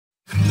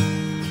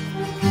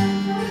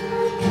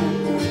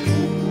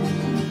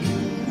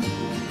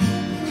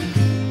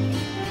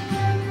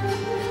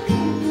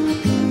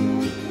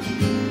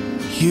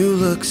You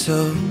look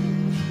so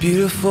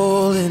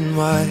beautiful in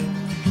white.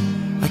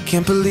 I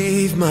can't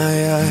believe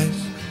my eyes.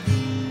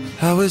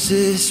 How is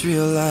this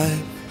real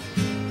life?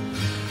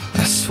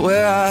 I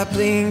swear I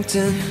blinked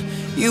and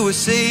you were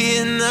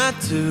saying that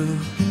too,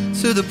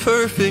 to the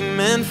perfect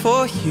man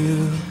for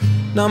you.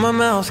 Now my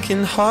mouth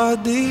can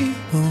hardly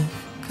move,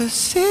 'cause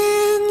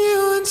seeing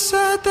you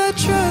inside that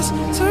dress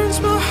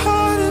turns my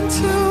heart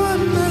into a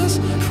mess.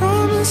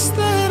 Promise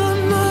that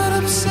I'm not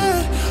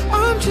upset,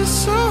 I'm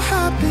just so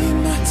happy.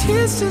 My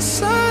tears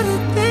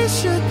decided they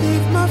should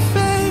leave my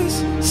face.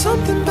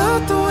 Something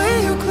about the way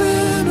you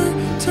glimmer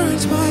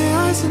turns my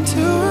eyes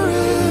into a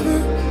river.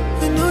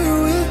 I know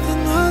you're with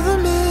another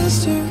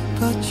mister,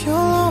 but you'll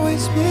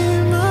always be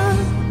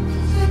mine.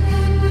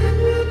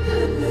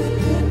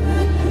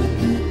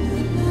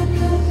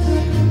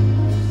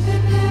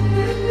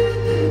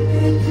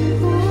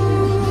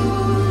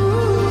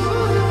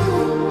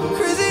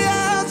 Crazy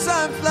how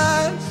time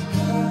flies,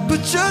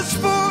 but just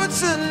for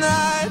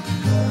tonight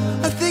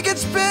I think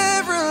it's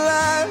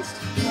paralyzed,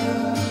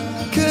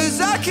 'cause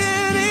I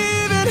can't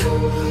even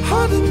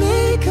hardly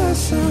make a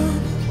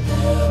sound.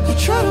 I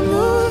try to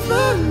move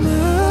my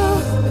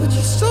mouth, but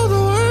you stole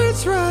the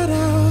words right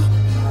out.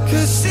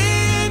 'Cause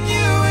seeing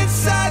you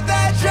inside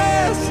that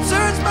dress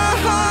turns my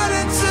heart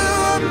into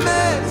a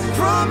mess.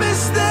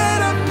 Promise that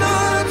I'm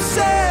not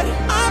upset,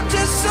 I'm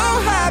just so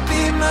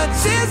happy. My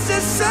tears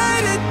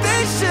decided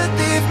they should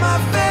leave my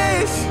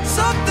face.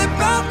 Something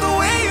about the